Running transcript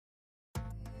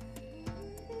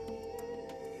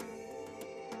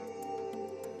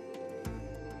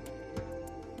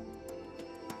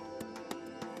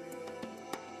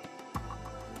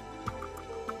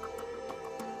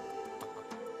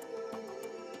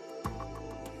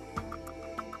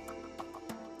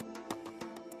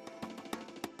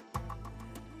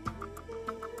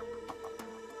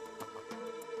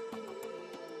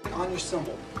on your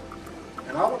symbol.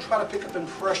 And I will try to pick up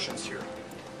impressions here.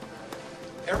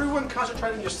 Everyone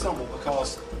concentrate on your symbol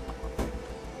because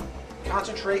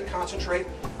concentrate.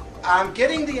 I'm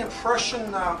getting the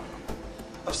impression of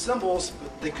symbols,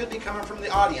 but they could be coming from the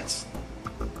audience.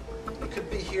 They could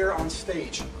be here on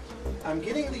stage. I'm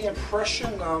getting the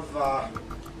impression of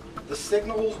the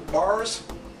signal bars,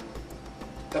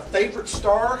 the favorite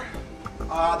star,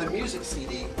 the music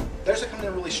CD. Those are coming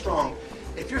in really strong.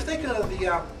 If you're thinking of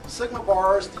the signal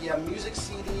bars, the music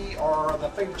CD, or the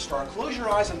favorite star, close your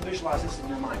eyes and visualize this in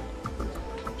your mind.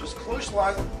 Just close your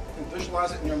eyes and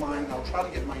visualize it in your mind, and I'll try to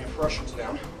get my impressions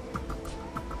down.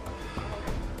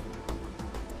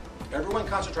 Everyone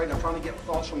concentrate. I'm trying to get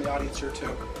thoughts from the audience here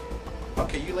too.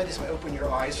 Okay, you ladies may open your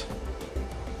eyes.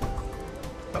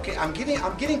 Okay, I'm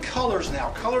getting colors now.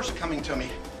 Colors are coming to me.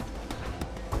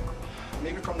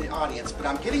 Maybe from the audience, but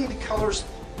I'm getting the colors.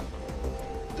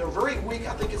 They're very weak.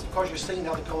 I think it's because you're seeing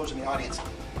now the colors in the audience.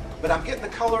 But I'm getting the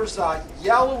colors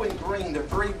yellow and green. They're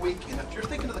very weak. And if you're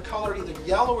thinking of the color either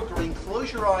yellow or green,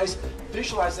 close your eyes,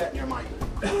 visualize that in your mind.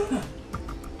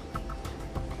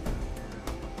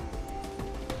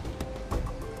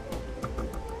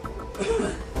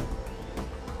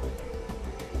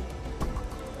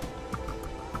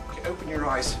 Okay, open your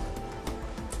eyes.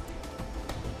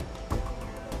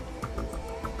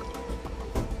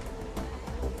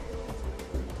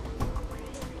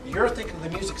 You're thinking of the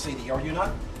music CD, are you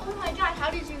not? Oh my God, how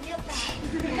did you get that?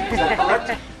 Is that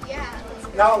correct? Yeah.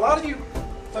 Now, a lot of you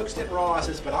folks didn't realize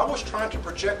this, but I was trying to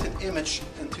project an image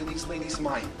into these ladies'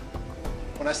 mind.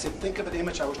 When I said think of an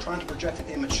image, I was trying to project an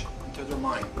image into their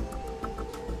mind.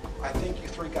 I think you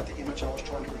three got the image I was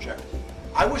trying to project.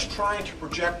 I was trying to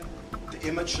project the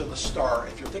image of the star.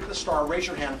 If you're thinking of the star, raise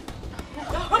your hand.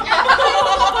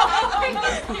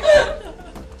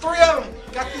 3 of them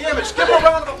got the image. Give them a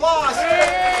round of applause.